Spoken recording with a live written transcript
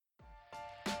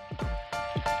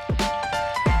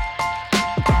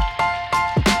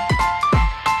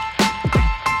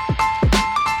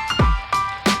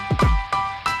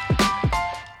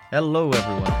Hello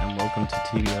everyone and welcome to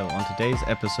TDO. On today's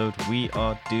episode we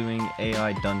are doing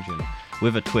AI Dungeon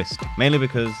with a twist, mainly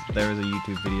because there is a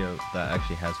YouTube video that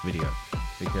actually has video,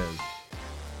 because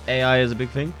AI is a big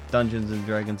thing, Dungeons and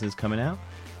Dragons is coming out,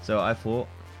 so I thought,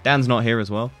 Dan's not here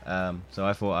as well, so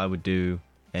I thought I would do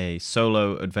a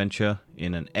solo adventure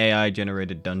in an AI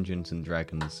generated Dungeons and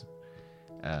Dragons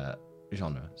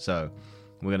genre. So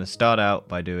we're going to start out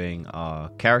by doing our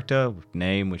character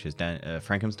name, which is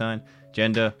Frankenstein.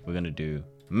 Gender, we're going to do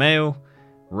male.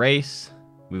 Race,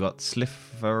 we got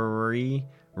Sliphery,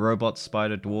 robot,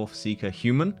 spider, dwarf, seeker,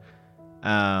 human.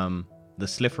 The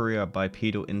Sliphery are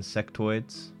bipedal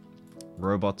insectoids.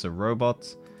 Robots are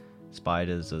robots.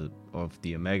 Spiders are of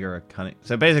the Omega are cunning.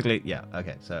 So basically, yeah,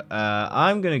 okay. So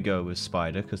I'm going to go with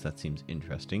spider because that seems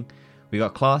interesting. We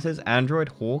got classes, android,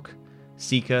 hawk,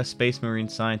 seeker, space marine,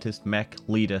 scientist, mech,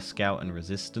 leader, scout, and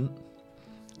resistant.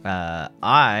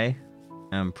 I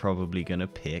am probably gonna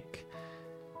pick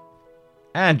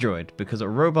android because a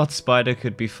robot spider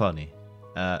could be funny.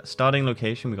 Starting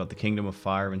location, we got the Kingdom of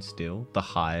Fire and Steel, the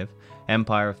Hive,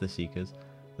 Empire of the Seekers,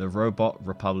 the Robot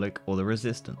Republic, or the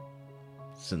Resistance.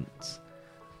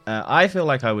 I feel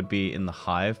like I would be in the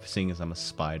Hive, seeing as I'm a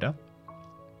spider.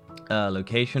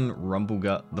 Location,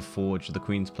 Rumblegut, the Forge, the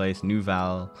Queen's Place, New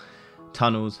Val,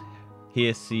 Tunnels,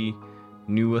 Hirsi,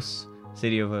 Newus,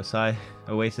 City of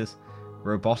Oasis,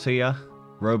 Robotia,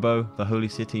 Robo, the Holy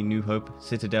City, New Hope,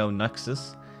 Citadel,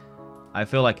 Nexus. I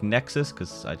feel like Nexus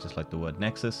because I just like the word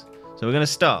Nexus. So we're going to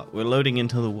start. We're loading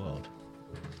into the world.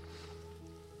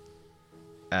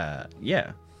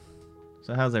 Yeah.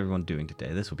 So how's everyone doing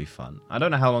today? This will be fun. I don't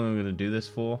know how long I'm going to do this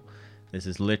for. This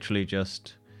is literally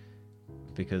just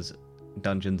because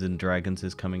Dungeons and Dragons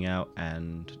is coming out,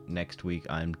 and next week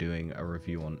I'm doing a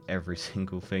review on every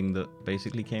single thing that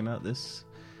basically came out this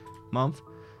month.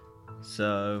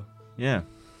 So, yeah.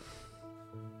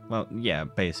 Well, yeah,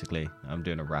 basically, I'm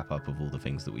doing a wrap-up of all the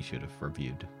things that we should have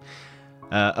reviewed.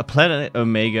 A planet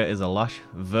Omega is a lush,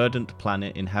 verdant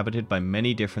planet inhabited by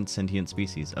many different sentient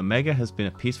species. Omega has been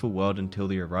a peaceful world until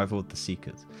the arrival of the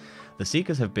Seekers. The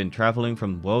Seekers have been traveling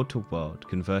from world to world,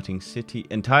 converting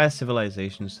entire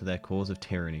civilizations to their cause of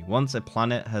tyranny. Once a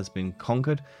planet has been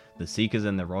conquered, the Seekers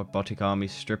and their robotic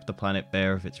armies strip the planet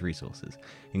bare of its resources,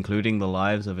 including the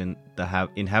lives of the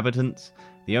inhabitants.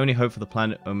 The only hope for the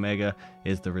planet Omega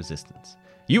is the Resistance.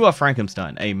 You are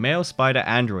Frankenstein, a male spider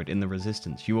android in the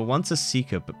Resistance. You were once a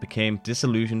seeker, but became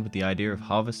disillusioned with the idea of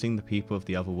harvesting the people of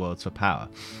the other worlds for power.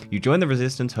 You joined the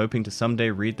Resistance, hoping to someday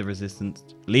lead the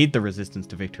Resistance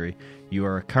to victory. You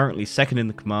are currently second in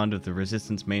the command of the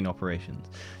Resistance main operations.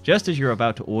 Just as you are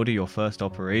about to order your first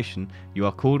operation, you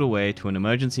are called away to an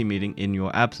emergency meeting in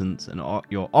your absence, and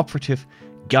your operative,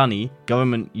 Gunny,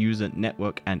 government user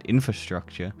network and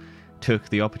infrastructure, took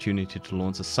the opportunity to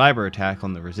launch a cyber attack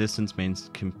on the Resistance main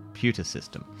computer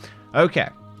system. Okay.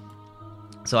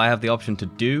 So I have the option to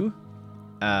do...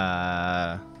 So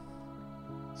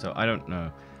I don't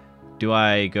know. Do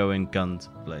I go in guns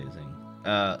blazing?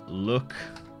 Look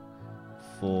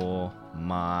for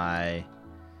my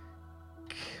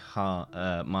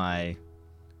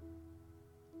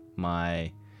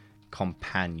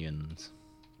companions.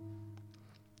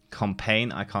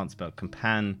 Compain? I can't spell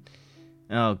compan.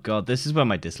 Oh god, this is where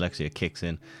my dyslexia kicks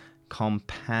in.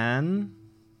 Companions.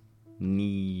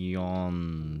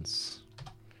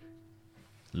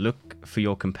 Look for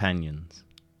your companions.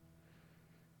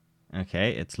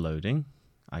 Okay, it's loading.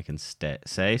 I can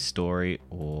say story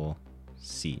or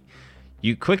see.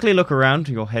 You quickly look around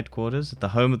your headquarters, the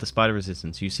home of the Spider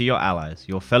Resistance. You see your allies,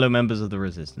 your fellow members of the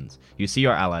Resistance. You see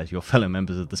your allies, your fellow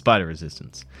members of the Spider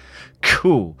Resistance.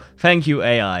 Cool. Thank you,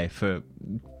 AI, for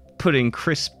putting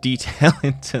crisp detail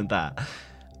into that.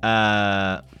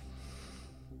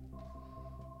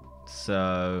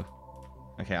 So,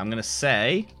 okay, I'm gonna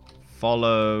say,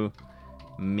 follow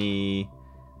me.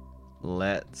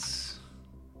 Let's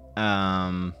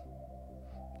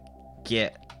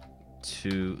get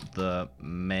to the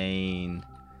main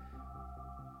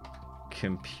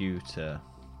computer.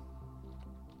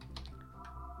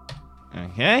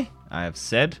 Okay, I have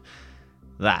said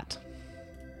that.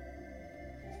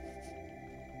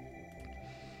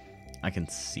 I can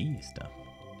see stuff.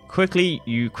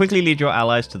 You quickly lead your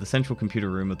allies to the central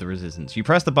computer room of the Resistance. You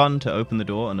press the button to open the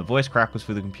door, and a voice crackles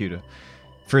through the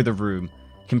room.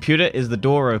 Computer, is the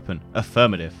door open?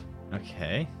 Affirmative.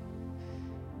 Okay.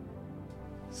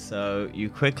 So, you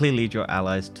quickly lead your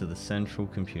allies to the central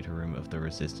computer room of the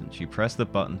Resistance. You press the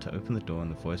button to open the door,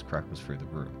 and the voice crackles through the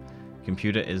room.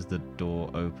 Computer, is the door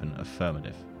open?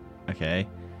 Affirmative. Okay.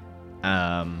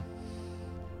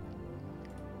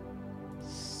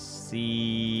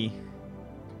 See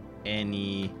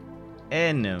any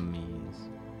enemies.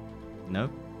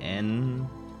 Nope.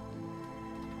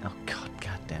 Oh god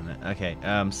damn it. Okay.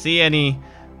 See any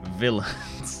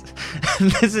villains?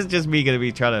 This is just me gonna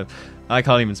be trying to. I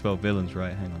can't even spell villains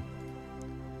right. Hang on.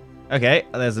 Okay,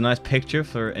 there's a nice picture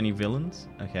for any villains.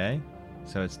 Okay,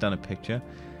 so it's done a picture.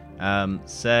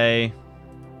 Say.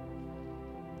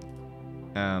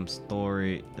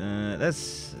 Story.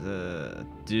 Let's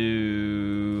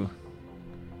do.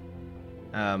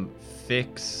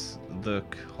 Fix the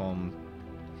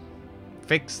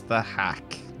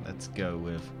hack. Let's go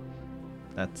with.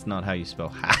 That's not how you spell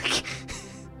hack.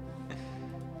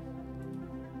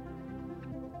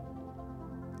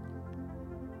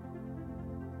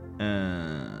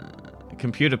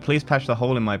 Computer, please patch the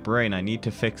hole in my brain. I need to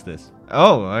fix this.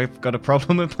 Oh, I've got a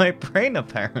problem with my brain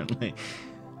apparently.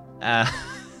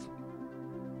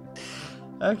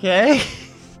 Okay.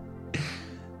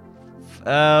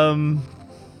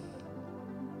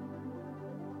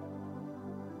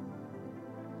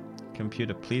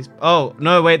 Computer, please. Oh,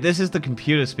 no, wait. This is the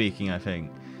computer speaking, I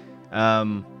think.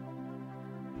 Oh,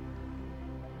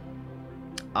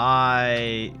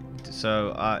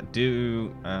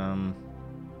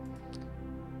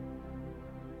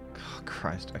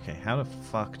 Christ. Okay, how the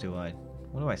fuck do I...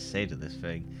 What do I say to this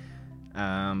thing?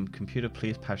 Computer,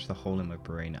 please patch the hole in my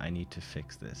brain. I need to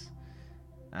fix this.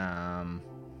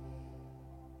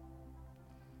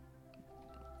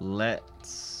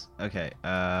 Let's... Okay,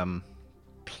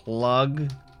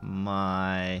 plug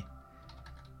my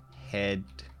head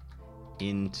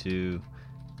into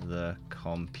the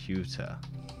computer.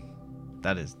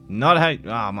 That is not how...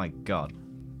 Oh, my God.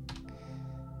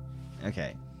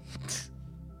 Okay.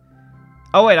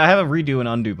 Oh, wait, I have a redo and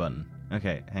undo button.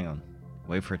 Okay, hang on.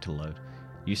 Wait for it to load.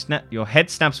 Your head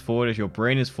snaps forward as your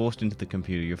brain is forced into the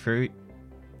computer. Your fury...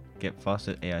 Get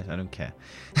faster. AI, I don't care.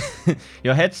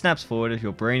 Your head snaps forward as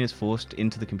your brain is forced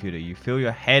into the computer. You feel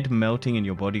your head melting and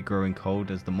your body growing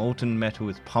cold as the molten metal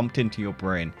is pumped into your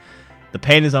brain. The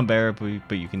pain is unbearable,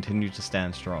 but you continue to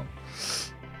stand strong.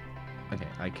 Okay,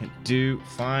 I can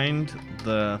find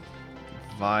the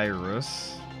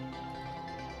virus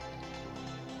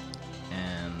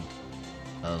and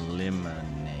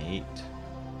eliminate.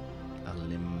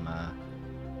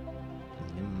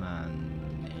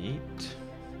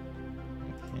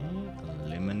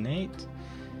 Eliminate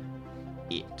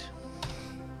it.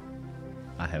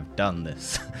 I have done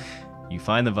this. You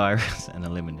find the virus and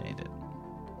eliminate it.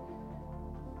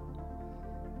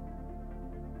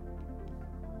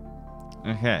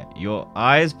 Okay, your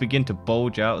eyes begin to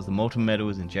bulge out as the molten metal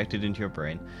is injected into your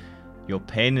brain. Your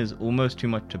pain is almost too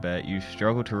much to bear. You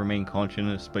struggle to remain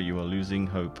conscious, but you are losing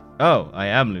hope. Oh, I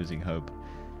am losing hope.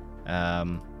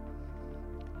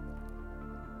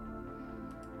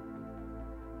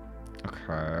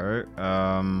 Okay.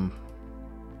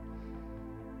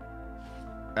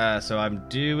 So I'm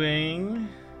doing.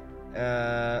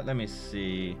 Let me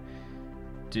see.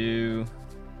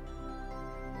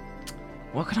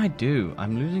 What can I do?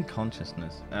 I'm losing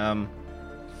consciousness.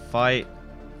 Fight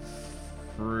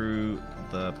through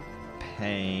the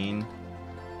pain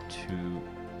to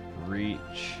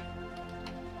reach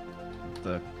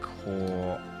the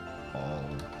core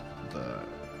of the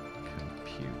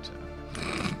computer.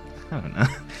 I don't know.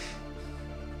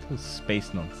 This is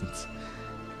space nonsense.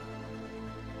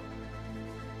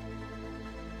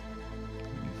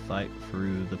 You fight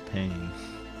through the pain.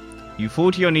 You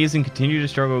fall to your knees and continue to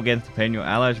struggle against the pain. Your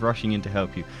allies rushing in to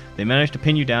help you. They manage to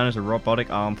pin you down as a robotic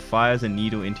arm fires a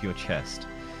needle into your chest.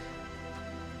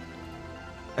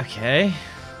 Okay.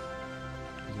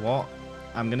 What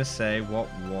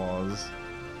was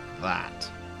that?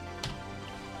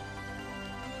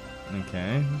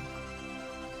 Okay.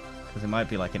 Because it might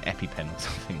be like an EpiPen or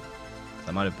something. Because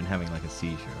I might have been having like a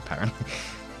seizure, apparently.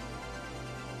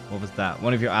 What was that?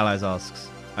 One of your allies asks.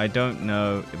 I don't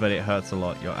know, but it hurts a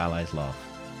lot. Your allies laugh.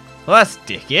 Well, that's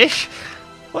dickish.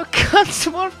 What cunts?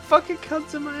 What fucking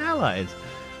cunts are my allies?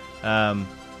 Oh,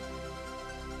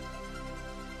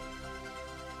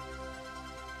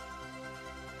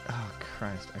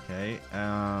 Christ. Okay.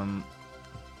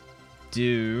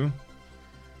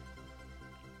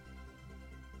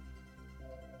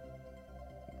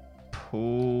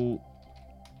 Pull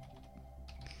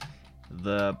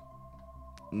the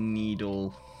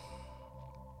needle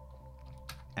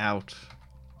out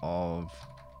of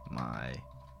my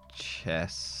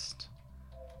chest.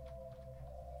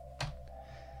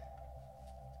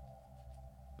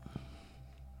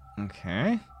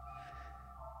 Okay.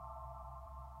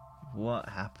 What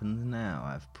happens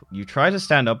now? You try to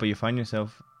stand up, but you find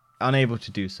yourself unable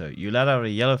to do so. You let out a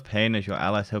yell of pain as your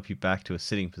allies help you back to a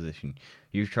sitting position.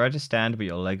 You try to stand, but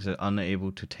your legs are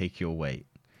unable to take your weight.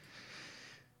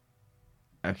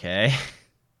 Okay.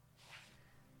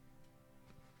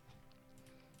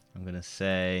 I'm gonna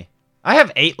say... I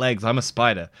have 8 legs. I'm a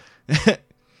spider.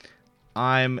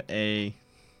 I'm a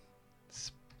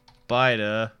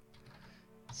spider.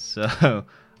 So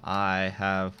I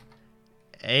have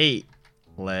 8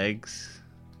 legs.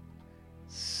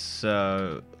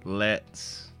 So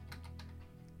let's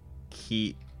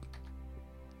keep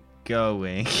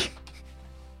going.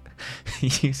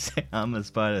 You say I'm a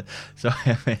spider, so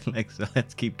I have 8 legs, so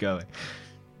let's keep going.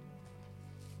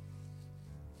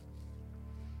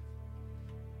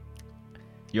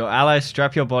 Your allies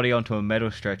strap your body onto a metal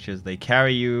stretcher as they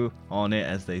carry you on it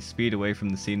as they speed away from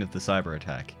the scene of the cyber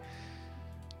attack.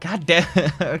 God damn.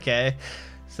 Okay.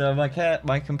 So my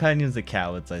companions are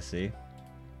cowards, I see.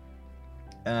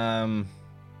 I'm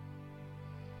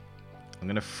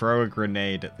gonna throw a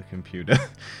grenade at the computer.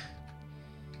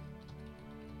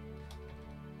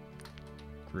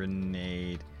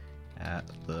 Grenade at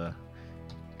the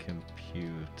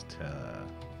computer.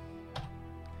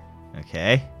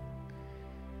 Okay.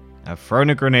 I've thrown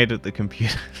a grenade at the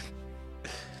computer.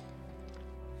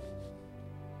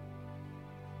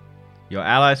 Your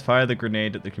allies fire the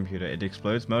grenade at the computer. It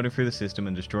explodes, melting through the system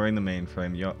and destroying the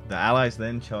mainframe. The allies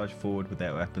then charge forward with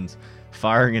their weapons,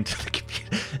 firing into the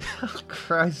computer. Oh,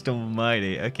 Christ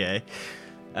almighty. Okay.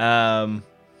 So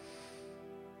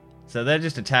they're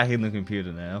just attacking the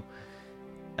computer now.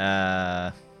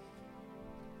 I'm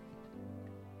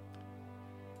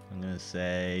going to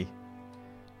say...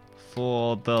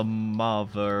 For the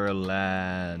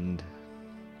motherland.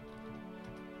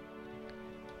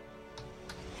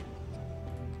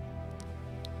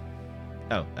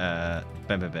 Oh, bam,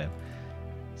 bam, bam.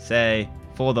 Say,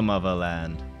 for the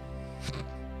motherland.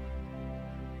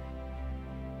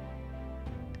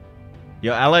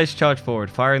 Your allies charge forward,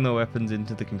 firing their weapons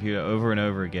into the computer over and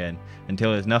over again,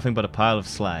 until there's nothing but a pile of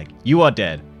slag. You are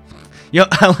dead. Your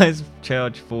allies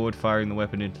charge forward, firing the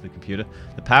weapon into the computer.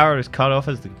 The power is cut off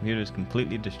as the computer is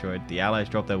completely destroyed. The allies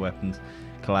drop their weapons,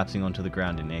 collapsing onto the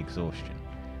ground in exhaustion.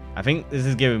 I think this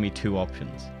is giving me 2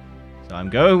 options. So I'm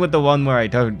going with the one where I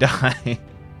don't die.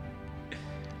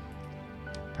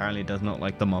 Apparently it does not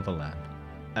like the motherland.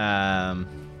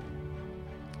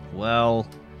 Well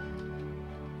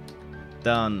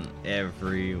done,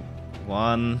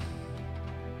 everyone.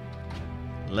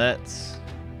 Let's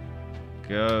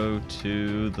go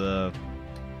to the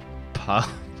pub.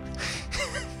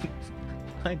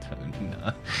 I don't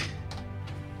know.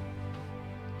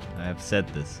 I have said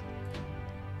this.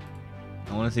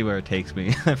 I want to see where it takes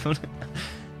me.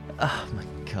 Oh my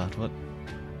god, what?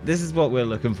 This is what we're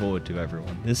looking forward to,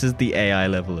 everyone. This is the AI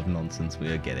level of nonsense we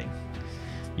are getting.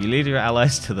 You lead your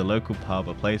allies to the local pub,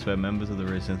 a place where members of the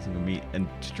resistance can meet and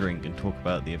drink and talk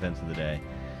about the events of the day.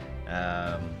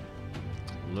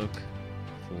 Look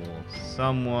for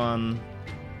someone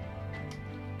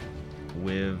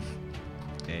with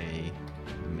a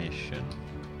mission.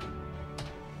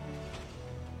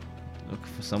 Look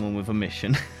for someone with a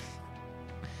mission.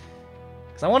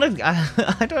 Because I want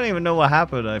to... I don't even know what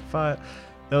happened.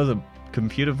 There was a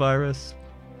computer virus.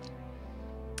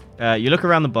 You look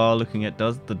around the bar looking at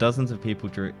the dozens of people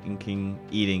drinking,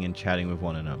 eating, and chatting with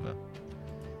one another.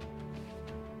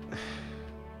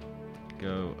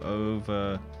 Go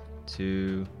over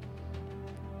to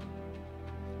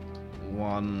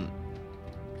one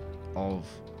of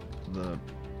the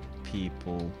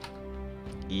people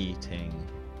eating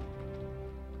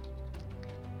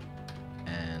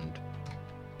and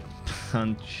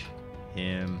punch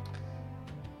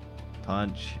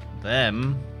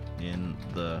them in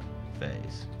the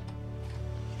face.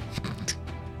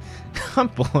 I'm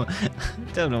bored. I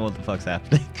don't know what the fuck's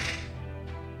happening.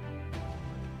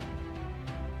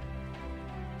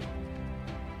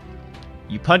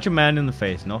 You punch a man in the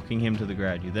face, knocking him to the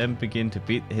ground. You then begin to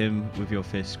beat him with your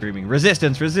fist, screaming,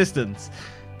 "Resistance! Resistance!"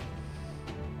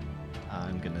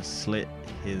 I'm gonna slit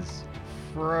his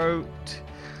throat.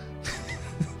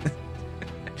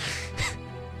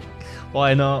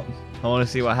 Why not? I want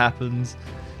to see what happens.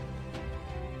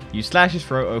 You slash his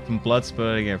throat open, blood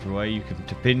spurting everywhere. You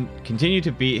can continue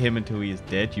to beat him until he is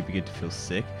dead. You begin to feel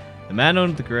sick. The man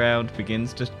on the ground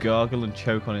begins to gargle and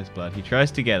choke on his blood. He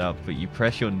tries to get up, but you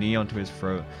press your knee onto his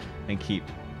throat and keep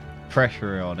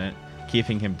pressure on it,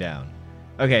 keeping him down.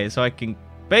 Okay, so I can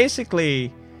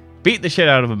basically beat the shit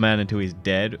out of a man until he's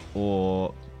dead,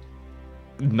 or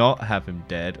not have him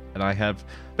dead. And I have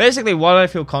basically one I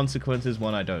feel consequences,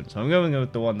 one I don't. So I'm going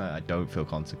with the one that I don't feel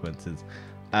consequences.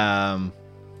 I'm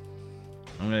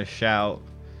going to shout,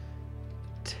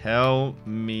 Tell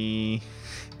me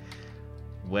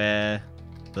where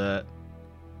the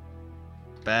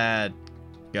bad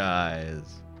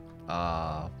guys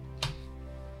are.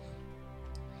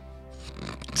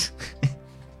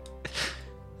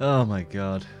 Oh my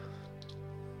god.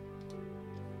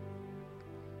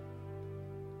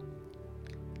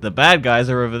 The bad guys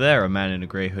are over there, a man in a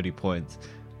grey hoodie points.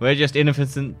 We're just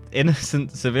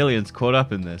innocent civilians caught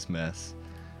up in this mess.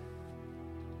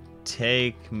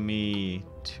 Take me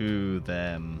to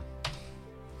them.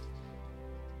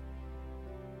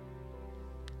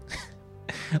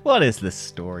 What is this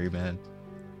story, man?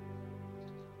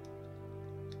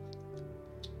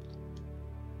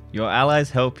 Your allies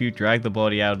help you drag the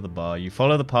body out of the bar. You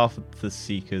follow the path the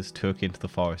Seekers took into the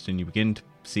forest, and you begin to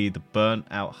see the burnt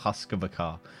out husk of a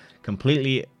car,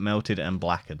 completely melted and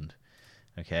blackened.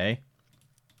 Okay.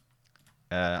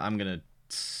 I'm gonna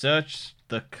search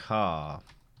the car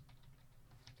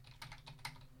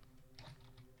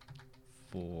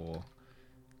for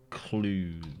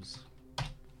clues.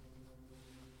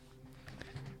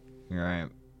 Alright,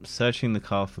 searching the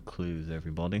car for clues,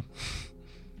 everybody.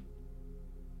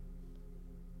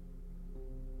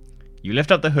 You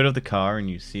lift up the hood of the car and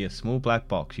you see a small black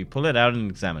box. You pull it out and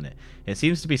examine it. It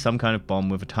seems to be some kind of bomb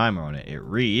with a timer on it. It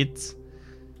reads...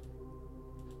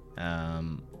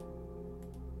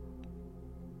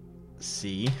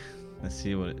 C. Let's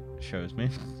see what it shows me.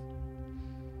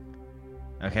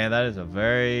 Okay, that is a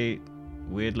very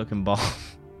weird looking bomb.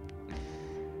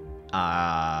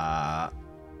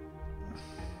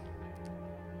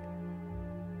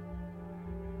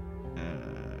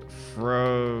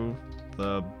 Throw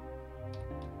the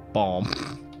bomb.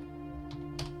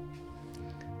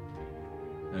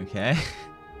 Okay.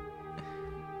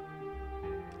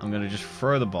 I'm gonna just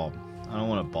throw the bomb. I don't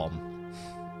want a bomb.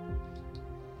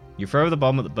 You throw the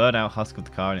bomb at the burnt out husk of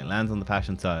the car and it lands on the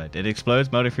passenger side. It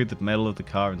explodes, melting through the metal of the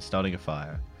car and starting a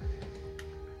fire.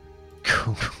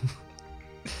 Cool.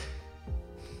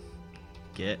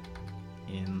 Get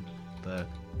in the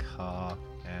car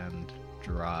and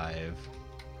drive.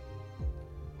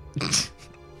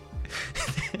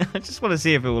 I just want to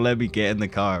see if it will let me get in the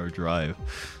car or drive.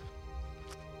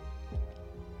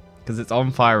 Because it's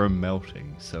on fire and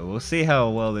melting. So we'll see how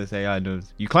well this AI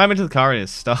knows. You climb into the car and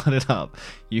it's started up.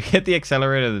 You hit the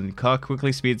accelerator and the car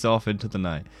quickly speeds off into the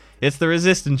night. It's the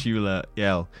resistance, you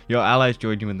yell. Your allies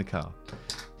join you in the car.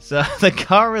 So the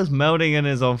car is melting and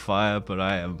is on fire, but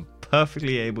I am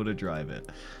perfectly able to drive it.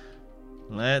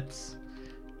 Let's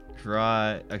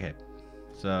drive. Okay.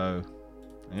 So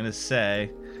I'm going to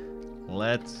say,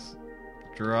 let's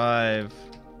drive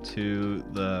to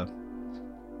the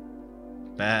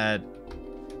bad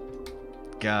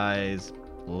guy's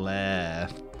lair.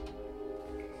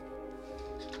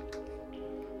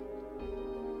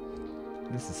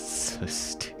 This is so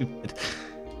stupid.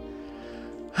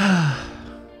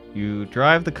 You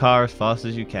drive the car as fast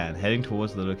as you can, heading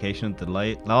towards the location of the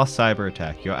last cyber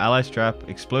attack. Your allies strap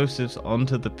explosives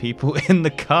onto the people in the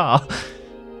car.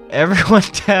 Everyone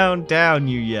down,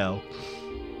 you yell.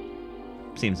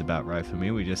 Seems about right for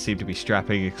me. We just seem to be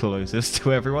strapping explosives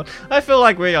to everyone. I feel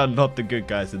like we are not the good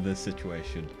guys in this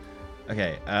situation.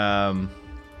 Okay,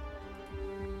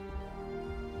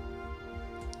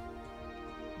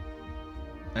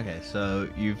 okay, so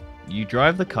you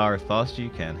drive the car as fast as you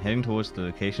can, heading towards the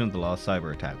location of the last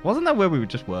cyber attack. Wasn't that where we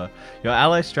just were? Your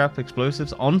allies strap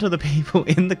explosives onto the people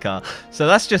in the car. So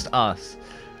that's just us.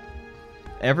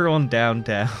 Everyone down,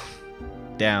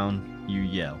 you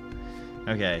yell.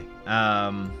 Okay,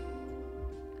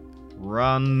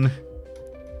 run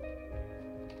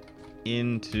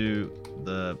into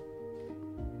the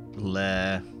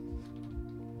lair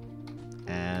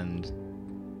and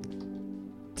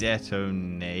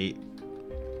detonate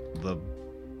the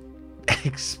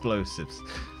explosives.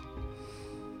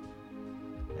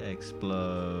 I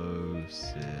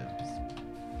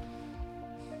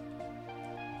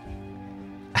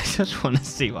just want to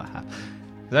see what happens.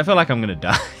 Because I feel like I'm going to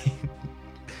die.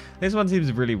 This one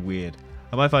seems really weird.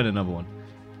 I might find another one.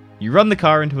 You run the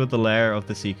car into the lair of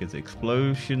the Seekers.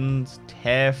 Explosions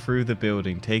tear through the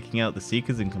building, taking out the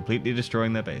Seekers and completely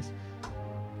destroying their base.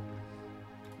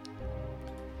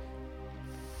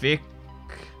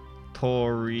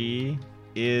 Victory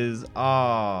is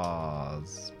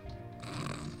ours.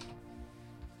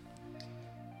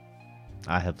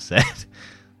 I have said.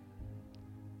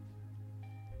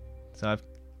 So I've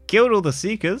killed all the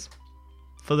Seekers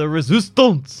for the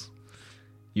resistance.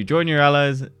 You join your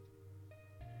allies.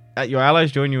 Your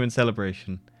allies join you in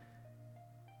celebration.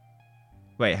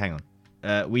 Wait, hang on.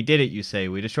 We did it, you say.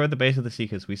 We destroyed the base of the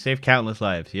Seekers. We saved countless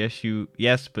lives.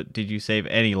 Yes, but did you save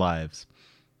any lives?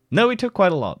 No, we took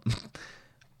quite a lot.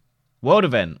 World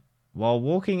event. While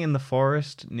walking in the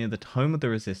forest near the home of the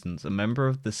Resistance, a member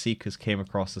of the Seekers came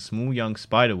across a small young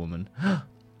spider woman.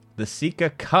 The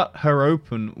Seeker cut her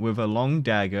open with a long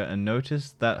dagger and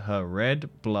noticed that her red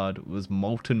blood was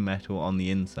molten metal on the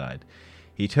inside.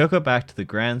 He took her back to the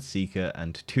Grand Seeker,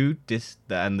 and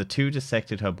the two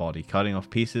dissected her body, cutting off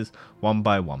pieces one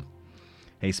by one.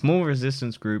 A small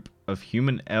resistance group of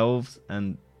humans, elves,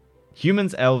 and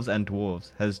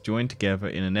dwarves has joined together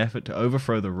in an effort to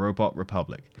overthrow the Robot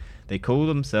Republic. They call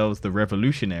themselves the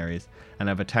Revolutionaries and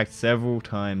have attacked several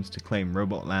times to claim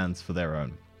robot lands for their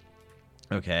own.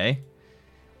 Okay.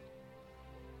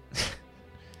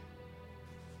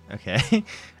 Okay.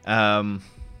 I'm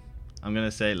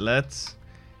gonna say let's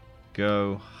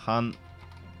go hunt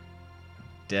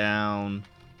down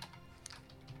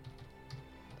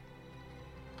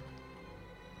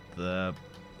the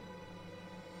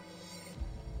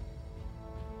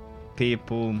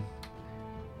people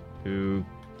who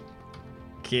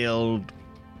killed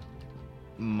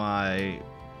my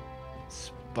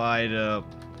spider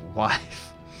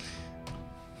wife.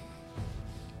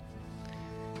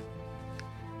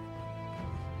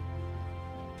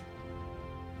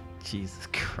 Jesus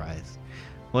Christ.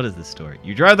 What is this story?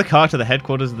 You drive the car to the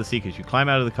headquarters of the Seekers. You climb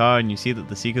out of the car and you see that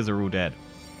the Seekers are all dead.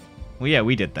 Well, yeah,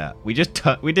 we did that. We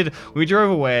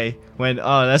drove away, went,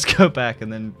 oh, let's go back,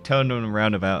 and then turned on a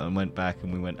roundabout and went back,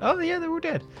 and we went, oh, yeah, they're all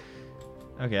dead.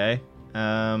 Okay.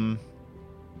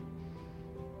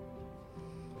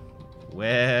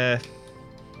 Where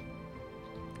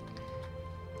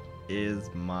is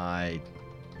my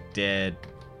dead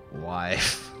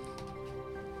wife?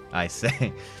 I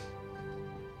say.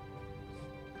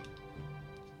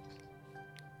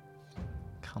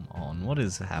 Come on, what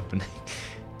is happening?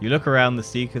 You look around the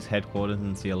Seekers' headquarters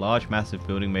and see a large, massive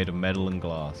building made of metal and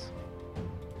glass.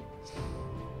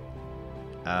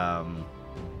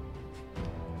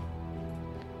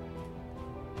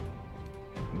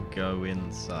 Go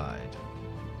inside.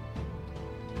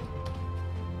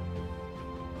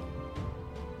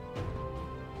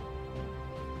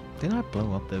 Didn't I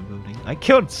blow up their building? I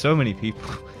killed so many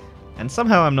people. And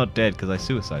somehow I'm not dead because I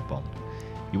suicide bombed.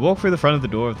 You walk through the front of the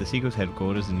door of the Seekers'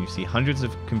 headquarters and you see hundreds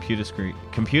of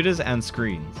computers and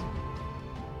screens.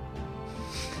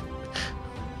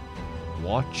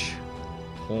 Watch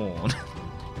porn.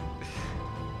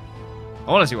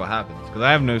 I want to see what happens because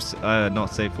I have no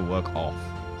not safe for work off.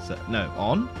 So, no,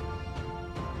 on?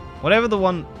 Whatever the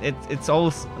one, it's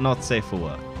all not safe for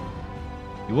work.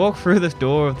 You walk through the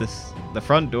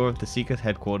front door of the Seekers'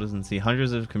 headquarters and see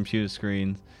hundreds of computers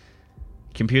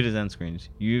and screens.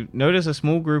 You notice a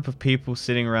small group of people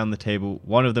sitting around the table.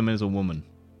 One of them is a woman.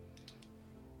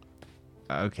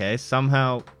 Okay,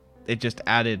 somehow it just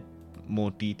added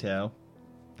more detail.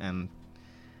 And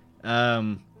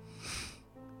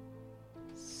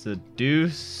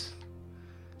seduce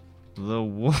the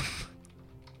woman.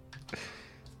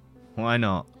 Why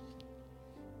not?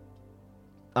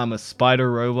 I'm a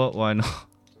spider robot, why not?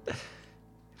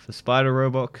 If a spider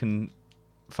robot can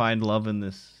find love in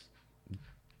this.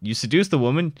 You seduce the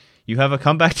woman, you have her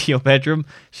come back to your bedroom,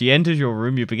 she enters your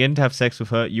room, you begin to have sex with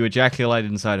her, you ejaculate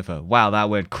inside of her. Wow, that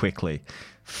went quickly.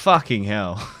 Fucking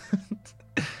hell.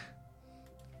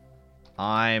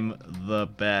 I'm the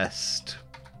best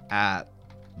at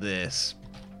this,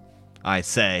 I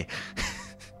say.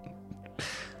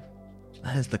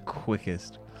 That is the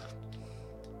quickest.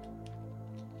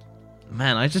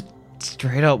 Man, I just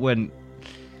straight up went...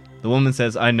 The woman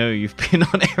says, I know you've been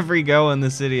on every girl in the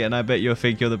city and I bet you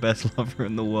think you're the best lover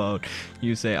in the world.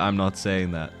 You say, I'm not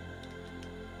saying that.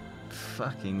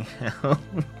 Fucking hell.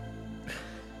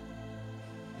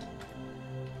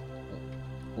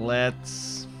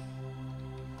 Let's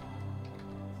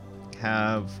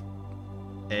have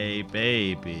a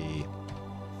baby.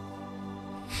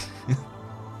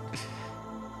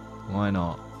 Why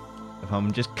not? If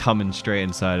I'm just coming straight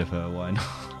inside of her, why not?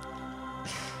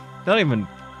 Not even...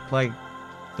 Like,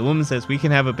 the woman says, we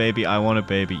can have a baby, I want a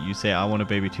baby. You say, I want a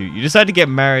baby too. You decide to get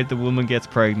married, the woman gets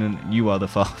pregnant, and you are the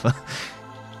father.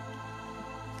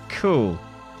 Cool.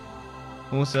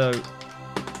 Also,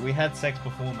 we had sex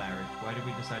before marriage. Why did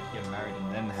we decide to get married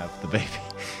and then have the baby?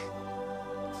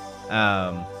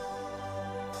 I'm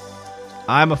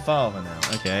a father now,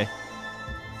 okay.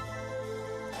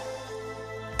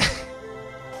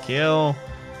 Kill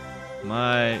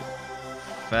my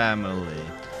family.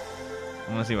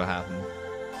 I want to see what happens.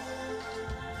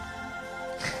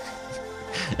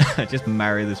 Just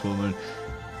marry this woman.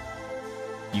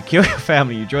 You kill your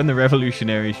family, you join the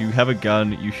revolutionaries, you have a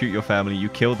gun, you shoot your family, you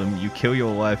kill them, you kill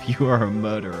your wife, you are a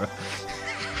murderer.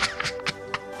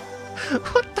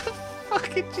 What the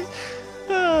fucking just...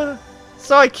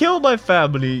 So I kill my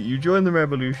family, you join the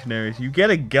revolutionaries, you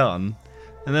get a gun,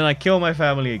 and then I kill my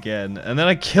family again, and then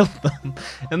I kill them,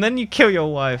 and then you kill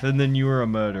your wife, and then you were a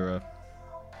murderer.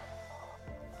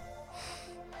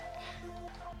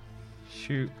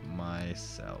 Shoot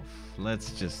myself.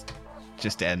 Let's just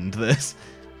end this.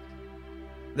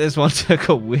 This one took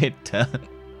a weird turn.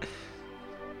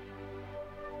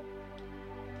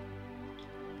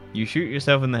 You shoot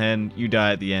yourself in the head, you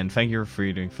die at the end. Thank you for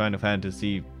freedom. Final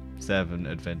Fantasy VII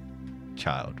Advent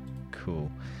Child. Cool.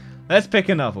 Let's pick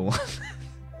another one.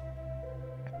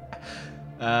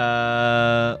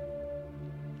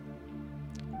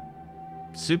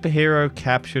 Superhero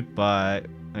captured by...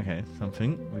 Okay,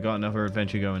 something. We got another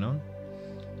adventure going on.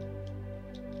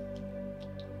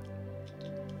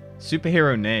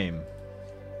 Superhero name.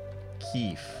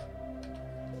 Keith.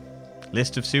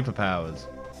 List of superpowers.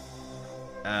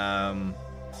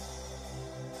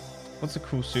 What's a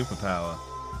cool superpower?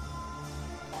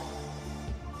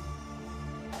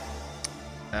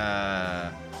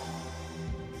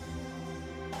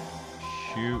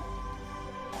 Shoot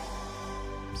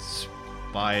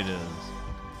spiders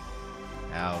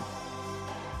out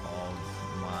of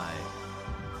my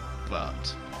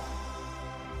butt.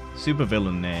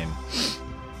 Supervillain name.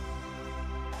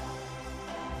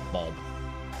 Bob.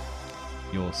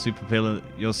 Your supervillain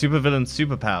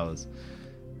superpowers.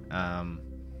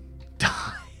 Dies.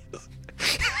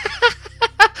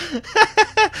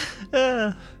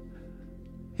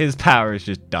 His power is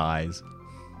just dies.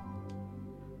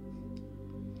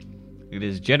 It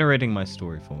is generating my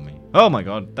story for me. Oh my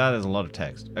god, that is a lot of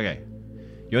text. Okay.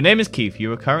 Your name is Keith.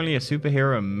 You are currently a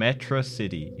superhero in Metro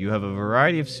City. You have a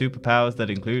variety of superpowers that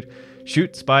include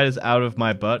shoot spiders out of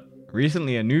my butt.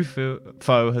 Recently, a new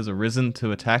foe has arisen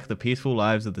to attack the peaceful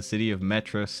lives of the city of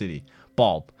Metro City.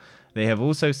 Bob. They have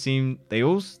also seem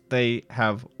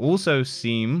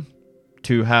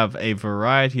to have a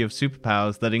variety of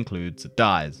superpowers that includes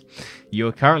dies. You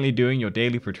are currently doing your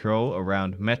daily patrol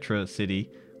around Metro City,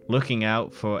 looking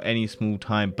out for any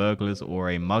small-time burglars or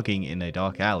a mugging in a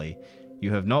dark alley.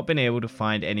 You have not been able to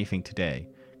find anything today.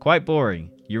 Quite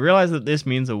boring. You realize that this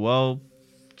means a well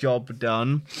job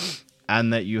done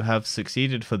and that you have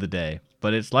succeeded for the day.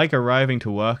 But it's like arriving to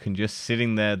work and just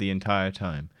sitting there the entire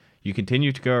time. You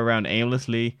continue to go around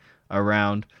aimlessly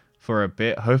around for a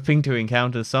bit, hoping to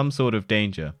encounter some sort of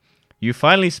danger. You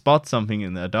finally spot something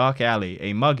in a dark alley,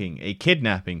 a mugging, a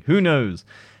kidnapping, who knows?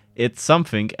 It's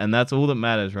something, and that's all that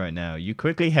matters right now. You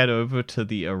quickly head over to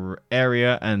the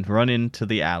area and run into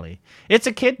the alley. It's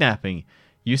a kidnapping!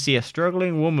 You see a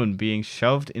struggling woman being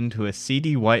shoved into a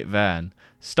seedy white van.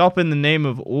 Stop in the name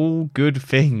of all good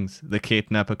things. The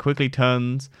kidnapper quickly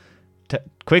turns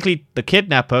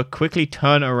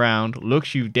around,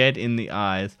 looks you dead in the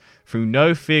eyes, through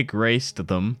no fear graced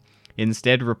them,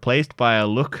 instead replaced by a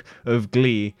look of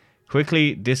glee,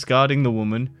 quickly discarding the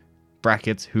woman,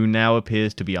 brackets, who now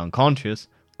appears to be unconscious,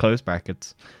 close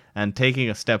brackets, and taking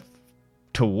a step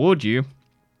toward you.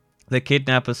 The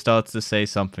kidnapper starts to say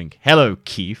something. Hello,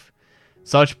 Keith.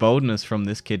 Such boldness from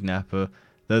this kidnapper,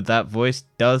 though that voice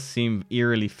does seem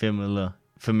eerily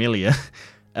familiar.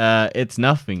 It's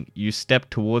nothing. You step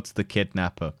towards the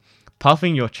kidnapper,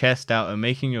 puffing your chest out and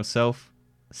making yourself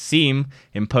seem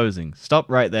imposing. Stop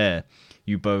right there,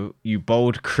 you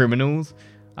bold criminals.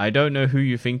 I don't know who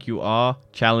you think you are,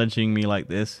 challenging me like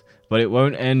this, but it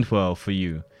won't end well for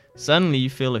you. Suddenly you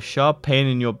feel a sharp pain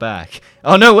in your back.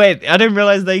 Oh no, wait, I didn't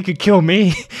realize they could kill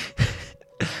me.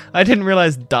 I didn't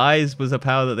realize dies was a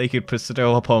power that they could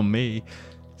bestow upon me.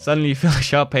 Suddenly you feel a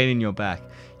sharp pain in your back.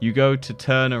 You go to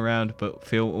turn around but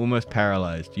feel almost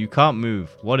paralyzed. You can't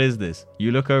move. What is this?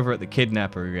 You look over at the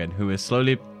kidnapper again, who is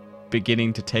slowly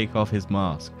beginning to take off his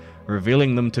mask,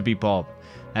 revealing them to be Bob.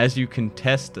 As you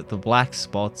contest the black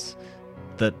spots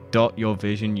that dot your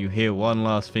vision, you hear one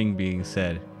last thing being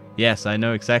said. Yes, I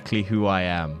know exactly who I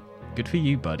am. Good for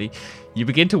you, buddy. You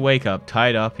begin to wake up,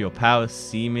 tied up, your powers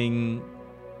seeming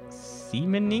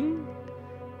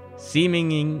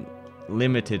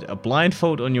limited, a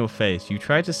blindfold on your face. You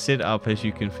try to sit up as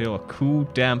you can feel a cool,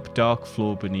 damp, dark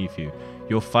floor beneath you.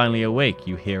 You're finally awake,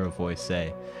 you hear a voice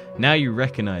say. Now you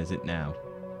recognize it now.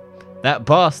 That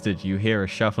bastard! You hear a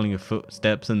shuffling of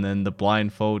footsteps and then the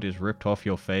blindfold is ripped off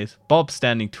your face. Bob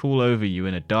standing tall over you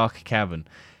in a dark cavern.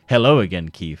 Hello again,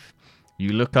 Keith.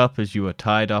 You look up as you are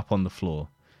tied up on the floor.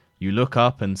 You look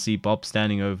up and see Bob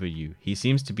standing over you. He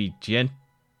seems to be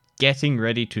getting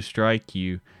ready to strike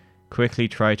you. Quickly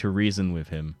try to reason with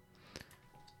him.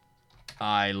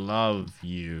 I love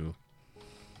you,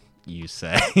 you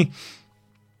say.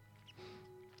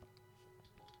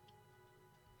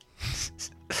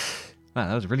 Wow,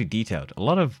 that was really detailed. A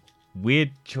lot of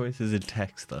weird choices in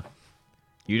text, though.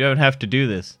 You don't have to do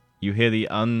this. You hear the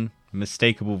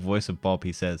unmistakable voice of Bob.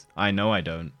 He says, I know I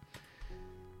don't.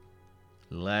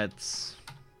 Let's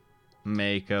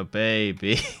make a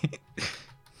baby.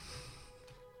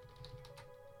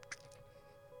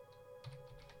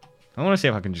 I want to see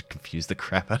if I can just confuse the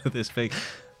crap out of this thing.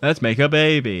 Let's make a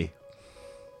baby.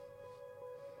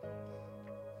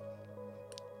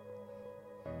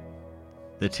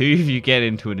 The two of you get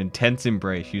into an intense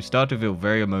embrace. You start to feel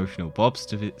very emotional. Bob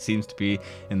seems to be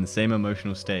in the same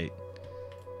emotional state.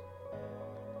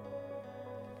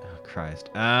 Oh, Christ.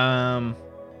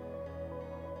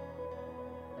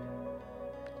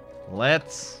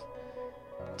 Let's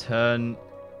turn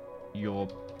your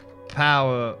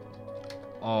power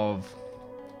of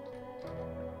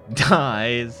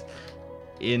dies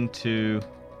into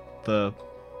the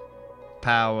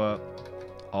power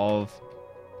of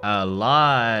our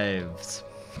lives.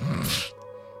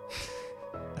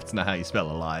 That's not how you spell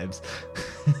alives.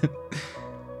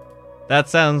 That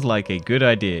sounds like a good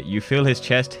idea. You feel his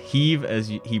chest heave as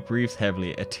he breathes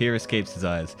heavily. A tear escapes his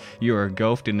eyes. You are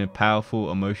engulfed in a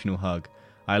powerful emotional hug.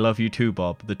 I love you too,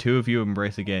 Bob. The two of you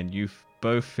embrace again. You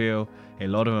both feel a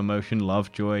lot of emotion,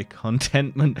 love, joy,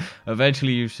 contentment.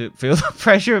 Eventually you should feel the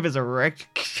pressure of his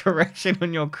erection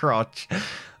on your crotch.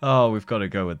 Oh, we've got to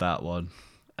go with that one.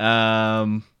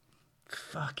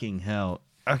 Fucking hell.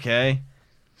 Okay.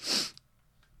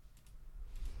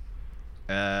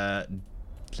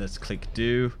 Let's click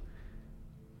do.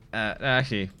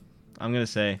 Actually, I'm gonna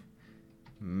say,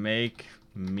 make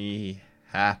me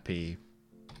happy.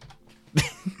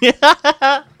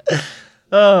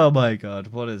 Oh my god,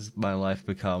 what has my life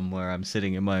become where I'm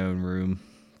sitting in my own room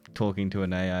talking to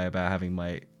an AI about having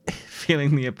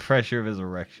feeling the pressure of his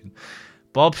erection.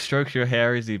 Bob strokes your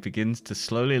hair as he begins to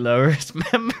slowly lower his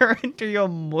member into your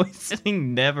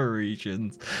moistening nether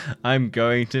regions. I'm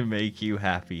going to make you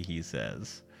happy, he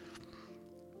says.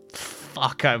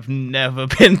 Fuck, I've never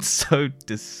been so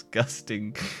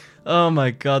disgusting. Oh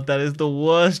my god, that is the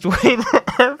worst way to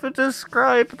ever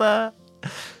describe that.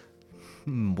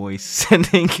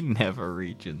 Moistening nether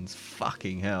regions.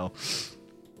 Fucking hell.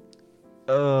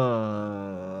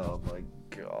 Oh my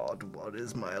god, what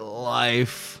is my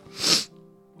life?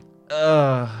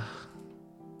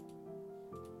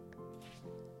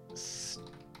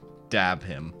 Stab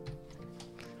him.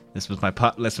 This was my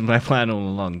plan all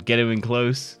along. Get him in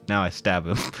close. Now I stab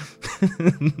him.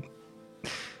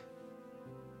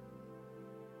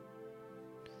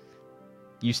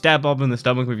 You stab Bob in the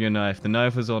stomach with your knife. The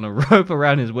knife was on a rope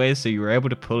around his waist, so you were able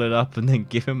to pull it up and then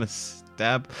give him a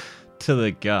stab to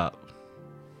the gut.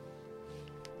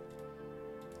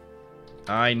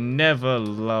 I never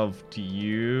loved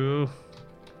you.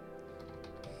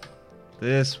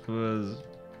 This was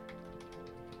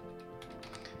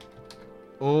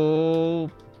all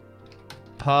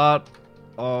part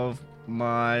of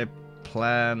my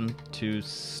plan to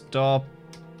stop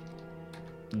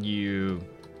you.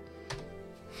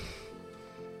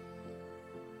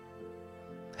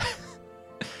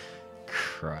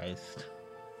 Christ.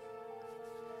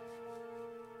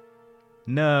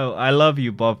 No, I love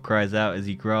you, Bob cries out as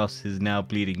he grasps his now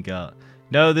bleeding gut.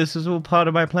 No, this was all part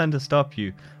of my plan to stop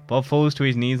you. Bob falls to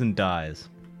his knees and dies.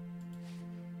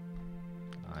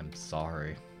 I'm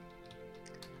sorry.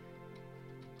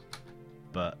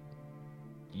 But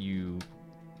you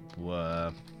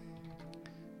were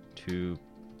too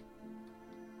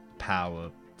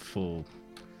powerful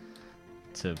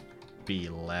to be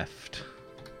left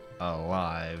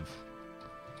alive.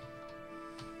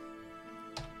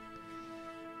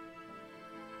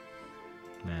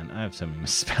 Man, I have so many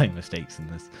spelling mistakes in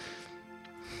this.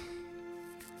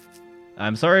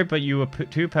 I'm sorry, but you were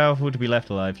too powerful to be left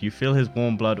alive. You feel his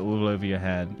warm blood all over your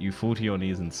hand. You fall to your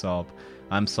knees and sob.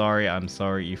 I'm sorry, I'm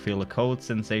sorry. You feel a cold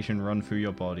sensation run through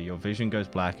your body. Your vision goes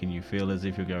black and you feel as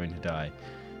if you're going to die.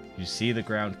 You see the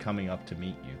ground coming up to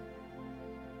meet you.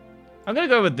 I'm going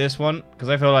to go with this one, because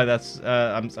I feel like that's...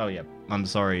 I'm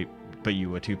sorry, but you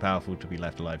were too powerful to be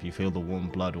left alive. You feel the warm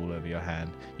blood all over your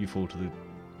hand. You fall to the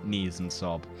knees and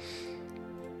sob.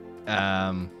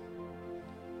 I'm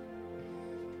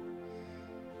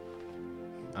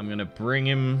gonna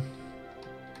bring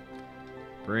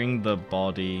the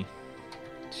body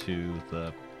to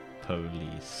the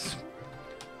police.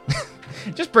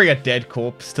 Just bring a dead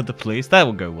corpse to the police. That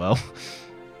will go well.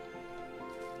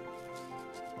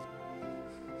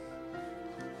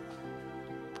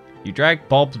 You drag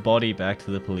Bob's body back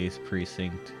to the police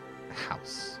precinct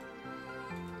house.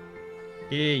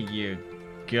 Here you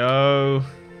go.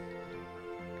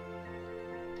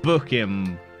 Book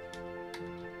him,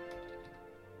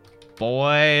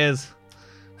 boys.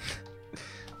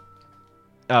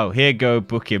 Oh, here go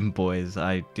book him, boys.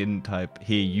 I didn't type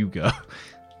here you go.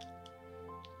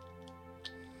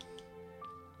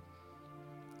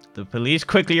 The police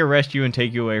quickly arrest you and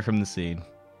take you away from the scene.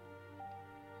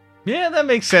 Yeah, that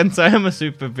makes sense. I am a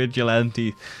super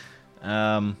vigilante.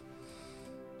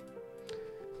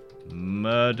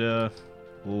 Murder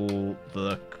all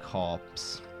the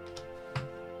cops.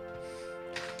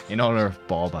 In honor of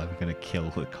Bob, I'm gonna kill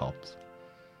the cops.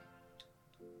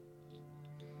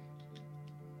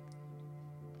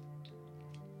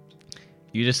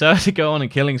 You decide to go on a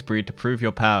killing spree to prove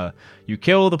your power. You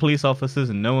kill all the police officers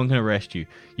and no one can arrest you.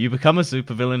 You become a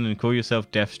supervillain and call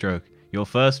yourself Deathstroke. Your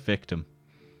first victim.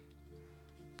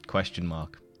 Question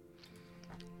mark.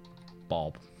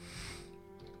 Bob.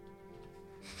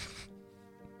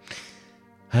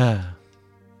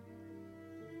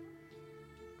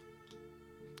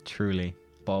 Truly,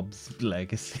 Bob's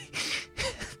legacy.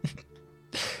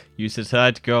 You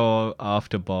decide to go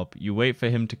after Bob. You wait for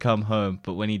him to come home,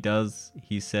 but when he does,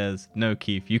 he says, "No,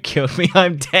 Keith, you killed me.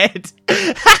 I'm dead."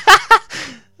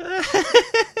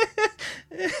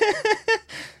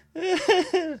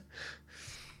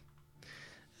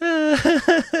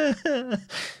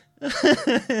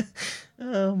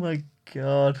 Oh my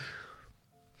god.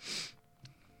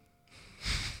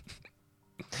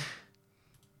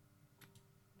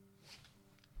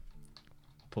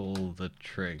 Pull the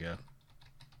trigger.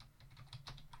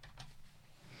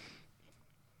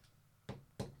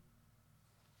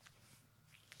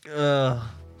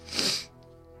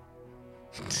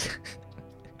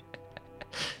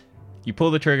 You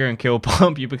pull the trigger and kill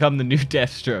Bob. You become the new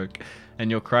Deathstroke,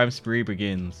 and your crime spree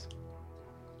begins.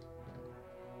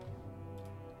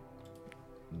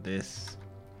 This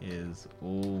is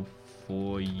all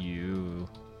for you.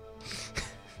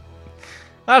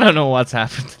 I don't know what's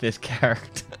happened to this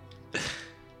character.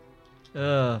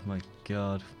 Oh my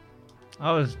god.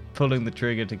 I was pulling the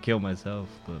trigger to kill myself,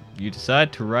 but you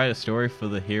decide to write a story for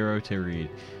the hero to read.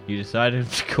 You decided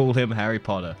to call him Harry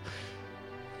Potter.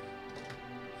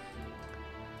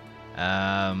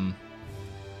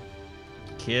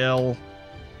 Kill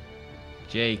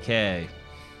JK.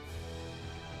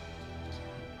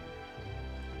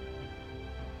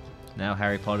 Now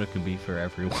Harry Potter can be for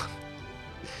everyone.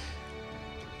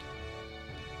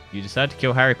 You decide to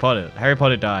kill Harry Potter. Harry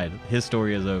Potter died. His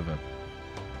story is over.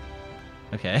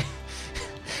 Okay.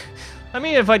 I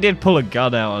mean, if I did pull a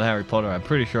gun out on Harry Potter, I'm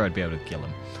pretty sure I'd be able to kill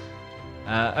him.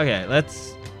 Okay,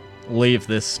 let's leave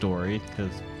this story,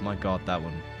 because, my god, that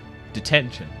one.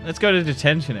 Detention. Let's go to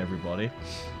detention, everybody.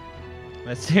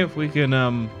 Let's see if we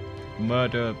can,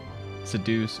 murder,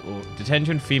 seduce, or...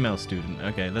 Detention, female student.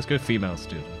 Okay, let's go female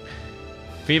student.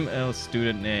 Female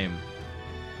student name.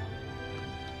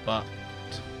 Butt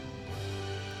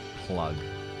plug.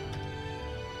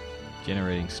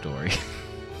 Generating story.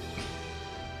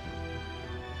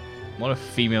 What a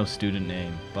female student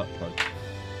name. Butt plug.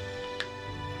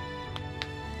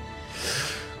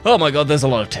 Oh my god, there's a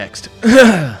lot of text.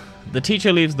 The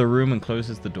teacher leaves the room and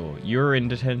closes the door. You're in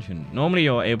detention. Normally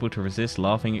you're able to resist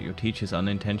laughing at your teacher's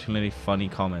unintentionally funny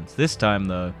comments. This time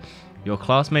though, your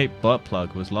classmate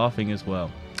Buttplug was laughing as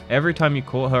well. Every time you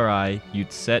caught her eye,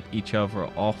 you'd set each other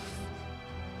off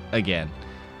again.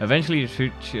 Eventually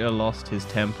the teacher lost his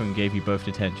temper and gave you both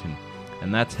detention.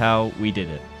 And that's how we did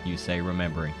it, you say,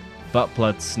 remembering.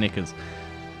 Buttplug snickers.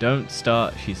 Don't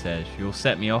start, she says. You'll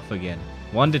set me off again.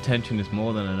 One detention is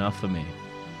more than enough for me.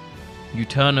 You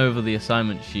turn over the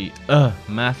assignment sheet. Ugh,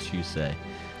 maths, you say.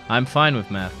 I'm fine with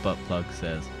math, Buttplug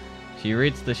says. She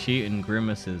reads the sheet and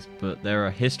grimaces, but there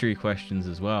are history questions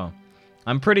as well.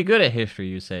 I'm pretty good at history,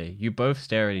 you say. You both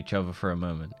stare at each other for a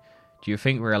moment. Do you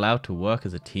think we're allowed to work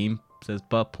as a team, says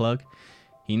Buttplug.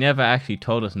 He never actually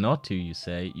told us not to, you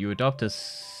say. You adopt a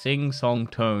sing-song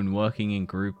tone, working in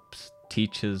groups,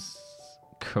 teaches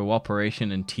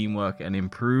cooperation and teamwork, and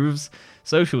improves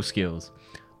social skills.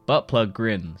 Buttplug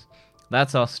grins.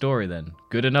 That's our story then.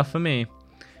 Good enough for me.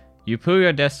 You pull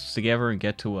your desks together and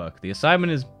get to work. The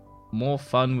assignment is more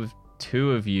fun with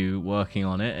two of you working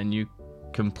on it, and you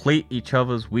complete each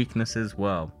other's weaknesses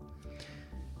well.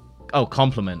 Oh,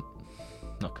 compliment.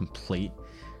 Not complete.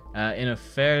 In a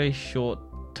fairly short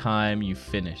time, you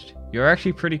finished. You're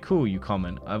actually pretty cool, you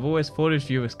comment. I've always thought of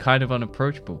you as kind of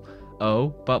unapproachable.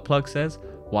 Oh, Buttplug says.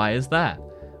 Why is that?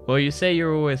 Well, you say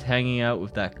you're always hanging out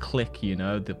with that clique, you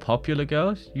know, the popular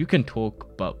girls. You can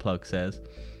talk, Buttplug says.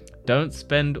 Don't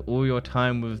spend all your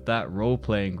time with that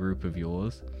role-playing group of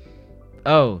yours.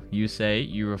 Oh, you say.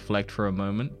 You reflect for a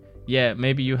moment. Yeah,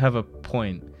 maybe you have a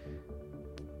point.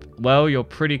 Well, you're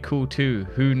pretty cool too.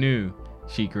 Who knew?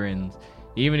 She grins.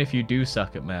 Even if you do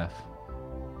suck at math.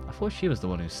 I thought she was the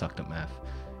one who sucked at math.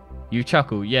 You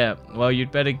chuckle. Yeah, well,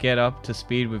 you'd better get up to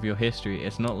speed with your history.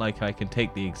 It's not like I can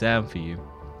take the exam for you.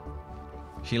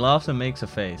 She laughs and makes a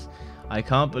face. I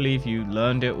can't believe you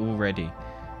learned it already.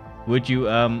 Would you,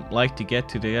 like to get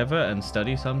together and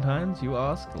study sometimes, you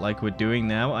ask? Like we're doing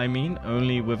now, I mean?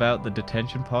 Only without the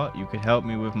detention part. You could help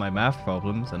me with my math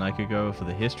problems, and I could go over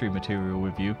the history material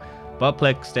with you.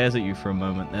 Buttplug stares at you for a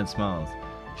moment, then smiles.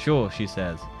 Sure, she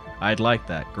says. I'd like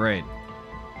that. Great.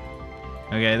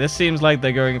 Okay, this seems like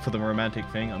they're going for the romantic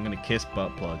thing. I'm gonna kiss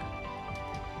Buttplug.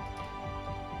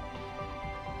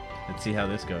 Let's see how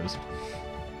this goes.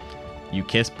 You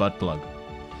kiss Buttplug.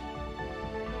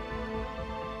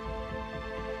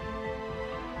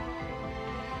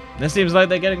 This seems like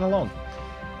they're getting along.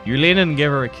 You lean in and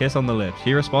give her a kiss on the lips.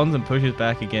 She responds and pushes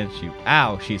back against you.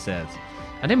 Ow, she says.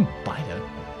 I didn't bite her.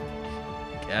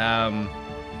 I'm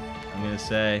gonna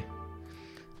say,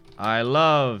 I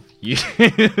love you.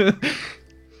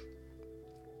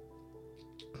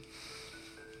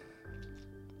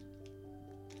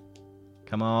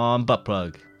 Come on,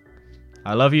 Buttplug.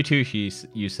 I love you too,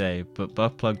 you say, but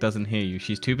Buttplug doesn't hear you.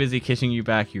 She's too busy kissing you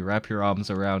back. You wrap your arms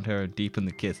around her and deepen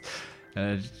the kiss.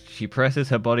 She presses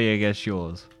her body against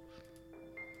yours.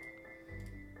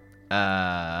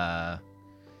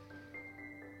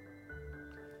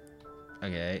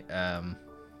 Okay,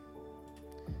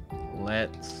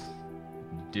 let's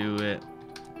do it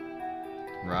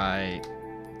right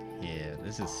here.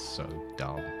 This is so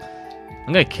dumb. I'm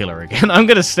gonna kill her again. I'm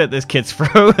gonna slit this kid's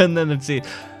throat and then see.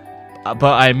 But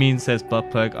I mean, says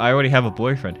Buttplug, I already have a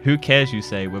boyfriend. Who cares, you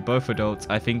say? We're both adults.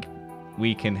 I think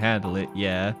we can handle it,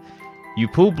 yeah. You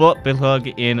pull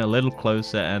Buttplug in a little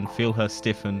closer and feel her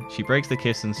stiffen. She breaks the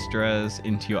kiss and stares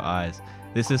into your eyes.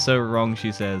 This is so wrong,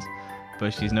 she says,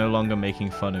 but she's no longer making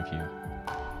fun of you.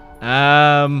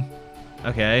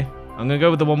 Okay. I'm gonna go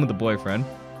with the one with the boyfriend.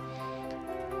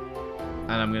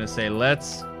 And I'm gonna say,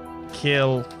 let's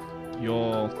kill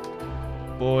your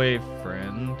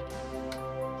boyfriend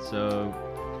so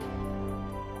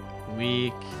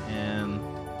we can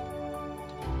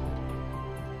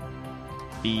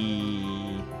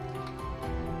be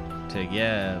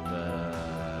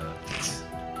together.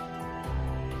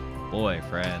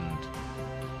 Boyfriend.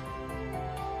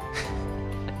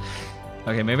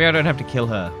 Okay, maybe I don't have to kill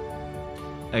her.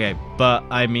 Okay, but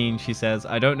I mean, she says,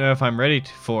 I don't know if I'm ready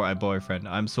for a boyfriend.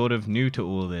 I'm sort of new to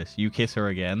all this. You kiss her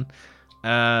again.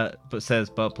 But says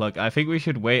Buttplug, I think we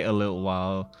should wait a little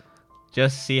while.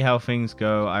 Just see how things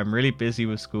go. I'm really busy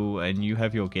with school and you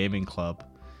have your gaming club.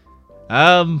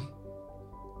 I'm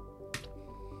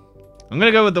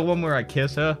gonna go with the one where I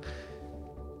kiss her.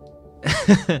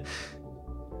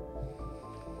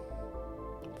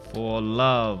 For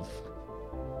love.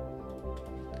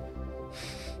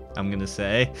 I'm gonna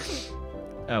say.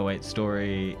 Oh wait,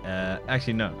 story.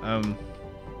 Actually no.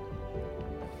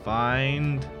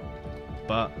 Find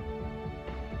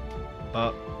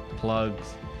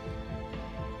Buttplug's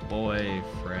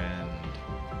boyfriend.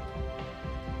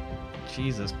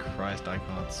 Jesus Christ, I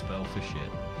can't spell for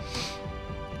shit.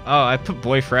 Oh, I put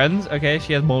boyfriends? Okay,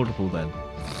 she has multiple then.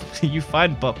 You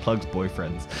find Buttplug's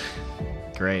boyfriends.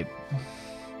 Great.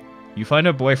 You find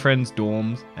her boyfriend's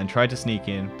dorms and try to sneak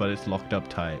in, but it's locked up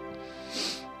tight.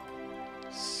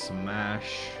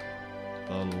 Smash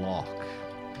the lock.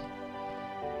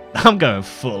 I'm going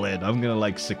full in. I'm gonna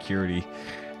like security,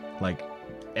 like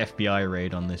FBI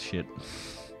raid on this shit.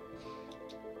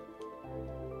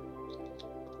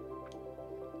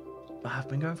 I've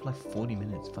been going for like 40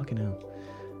 minutes. Fucking hell.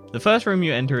 The first room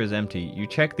you enter is empty. You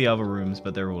check the other rooms,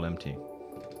 but they're all empty.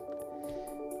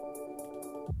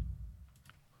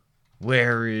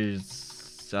 Where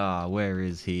is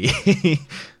he?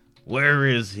 Where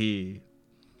is he?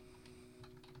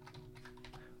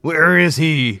 Where is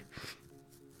he?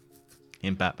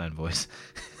 In Batman voice.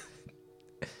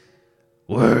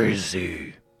 Where is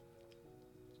he?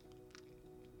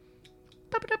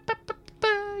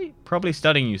 Probably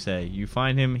studying, you say. You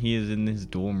find him. He is in his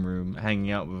dorm room,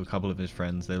 hanging out with a couple of his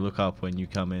friends. They look up when you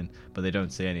come in, but they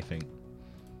don't say anything.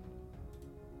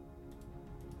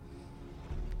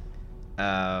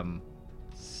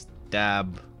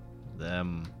 Stab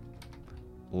them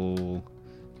all,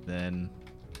 then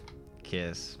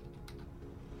kiss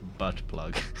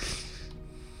Buttplug.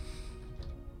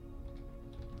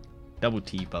 Double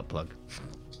T Buttplug.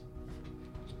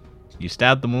 You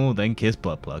stab them all, then kiss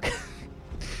Buttplug.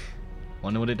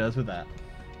 Wonder what it does with that.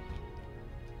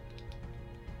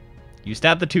 You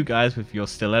stab the two guys with your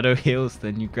stiletto heels,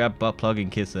 then you grab Buttplug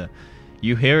and kiss her.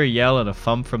 You hear a yell and a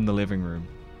thump from the living room.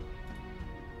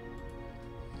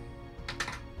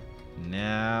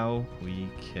 Now we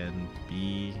can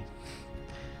be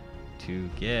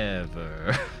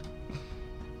together.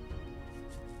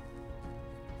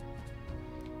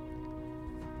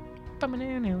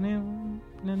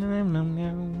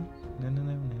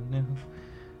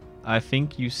 I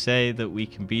think you say that we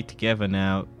can be together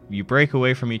now. You break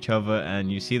away from each other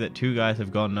and you see that two guys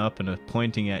have gotten up and are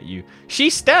pointing at you. She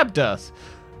stabbed us!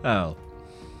 Oh.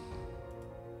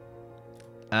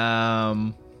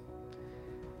 I'm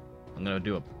gonna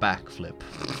do a backflip.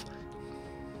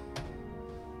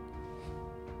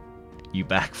 You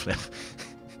backflip.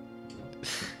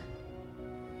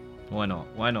 Why not?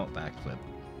 Why not backflip?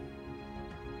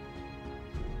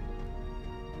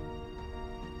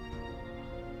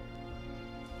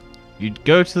 You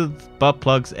go to the butt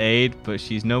plug's aid, but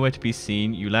she's nowhere to be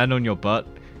seen. You land on your butt.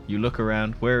 You look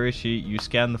around. Where is she? You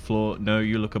scan the floor. No,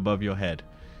 you look above your head.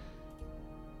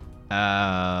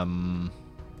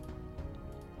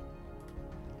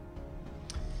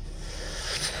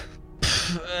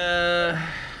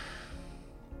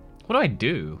 What do I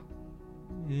do?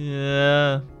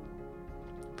 Yeah.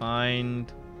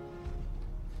 Find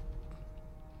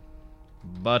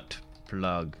butt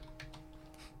plug.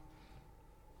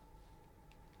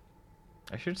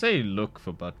 I should say look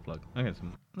for butt plug. Okay.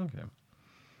 Okay.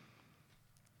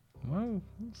 Well,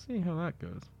 we'll see how that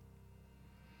goes.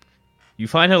 You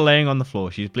find her laying on the floor.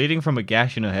 She's bleeding from a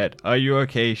gash in her head. Are you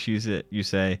okay? You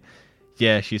say.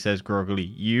 Yeah, she says groggily.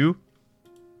 You?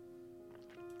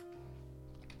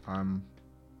 I'm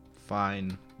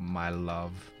fine, my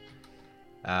love.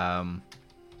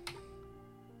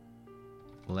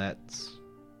 Let's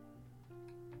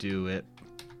do it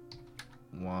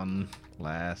one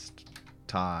last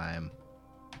time.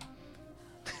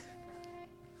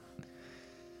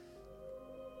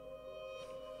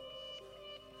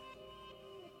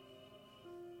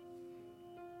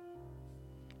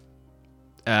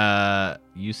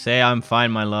 You say I'm fine,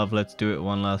 my love. Let's do it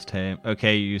one last time.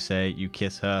 Okay, you say. You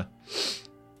kiss her.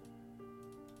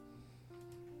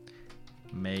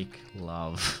 Make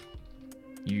love.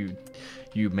 You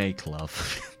make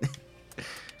love.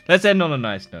 Let's end on a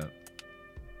nice note.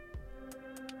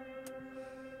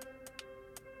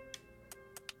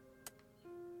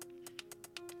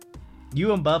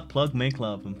 You and butt plug make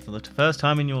love, and for the first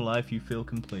time in your life, you feel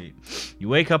complete. You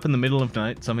wake up in the middle of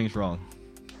night. Something's wrong.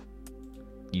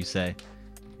 You say,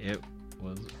 it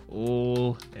was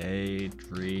all a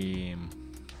dream.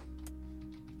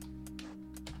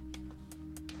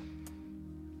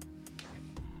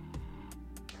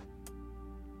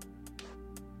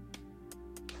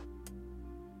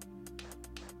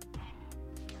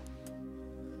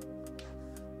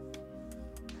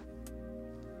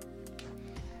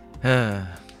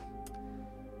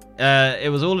 It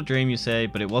was all a dream, you say,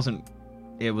 but it wasn't.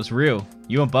 It was real.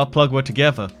 You and butt plug were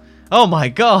together. Oh my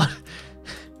god!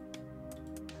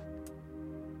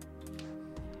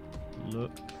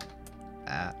 Look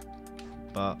at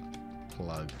butt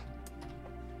plug.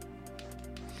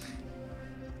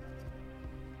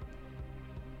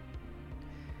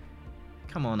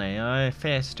 Come on, AI,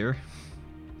 faster.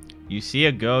 You see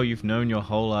a girl you've known your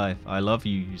whole life. I love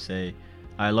you, you say.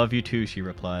 I love you too, she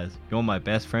replies. You're my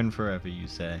best friend forever, you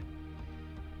say.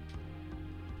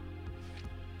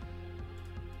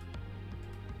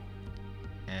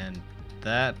 And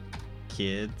that,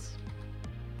 kids,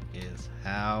 is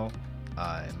how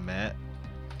I met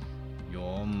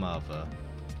your mother.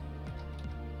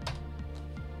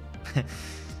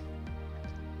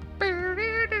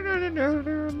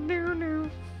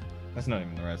 That's not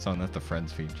even the right song, that's the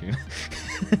Friends theme tune.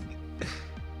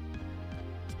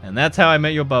 And that's how I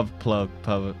met your butt plug,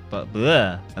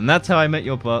 and that's how I met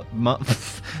your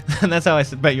and that's how I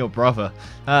met your brother.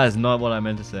 That is not what I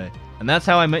meant to say. And that's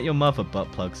how I met your mother,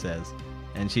 butt plug says.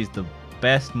 And she's the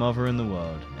best mother in the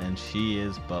world, and she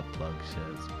is butt plug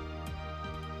says.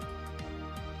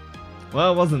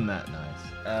 Well, wasn't that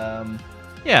nice?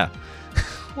 Yeah.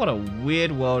 What a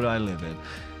weird world I live in.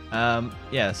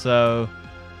 Yeah, so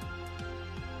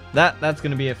that's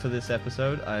gonna be it for this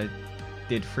episode. I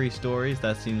did 3 stories.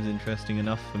 That seems interesting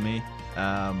enough for me.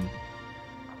 I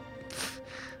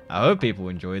hope people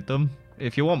enjoyed them.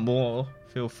 If you want more,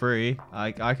 feel free.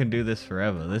 I can do this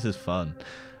forever. This is fun.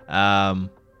 But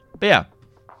yeah,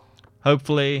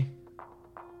 hopefully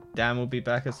Dan will be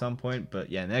back at some point. But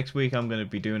yeah, next week I'm going to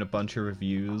be doing a bunch of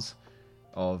reviews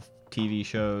of TV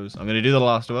shows. I'm going to do The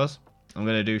Last of Us. I'm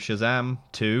going to do Shazam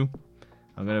 2.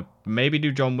 I'm going to maybe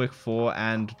do John Wick 4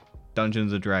 and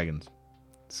Dungeons & Dragons.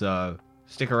 So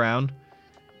stick around.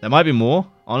 There might be more.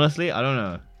 Honestly, I don't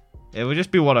know. It will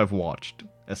just be what I've watched,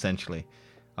 essentially.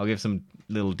 I'll give some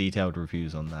little detailed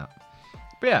reviews on that.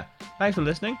 But yeah, thanks for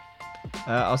listening.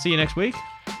 I'll see you next week.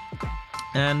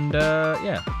 And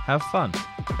yeah, have fun.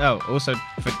 Oh, also,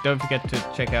 don't forget to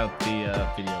check out the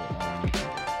video on YouTube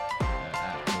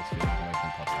at Phil's Feelings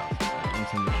Awakening Podcast.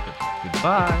 Links in the description.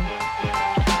 Goodbye.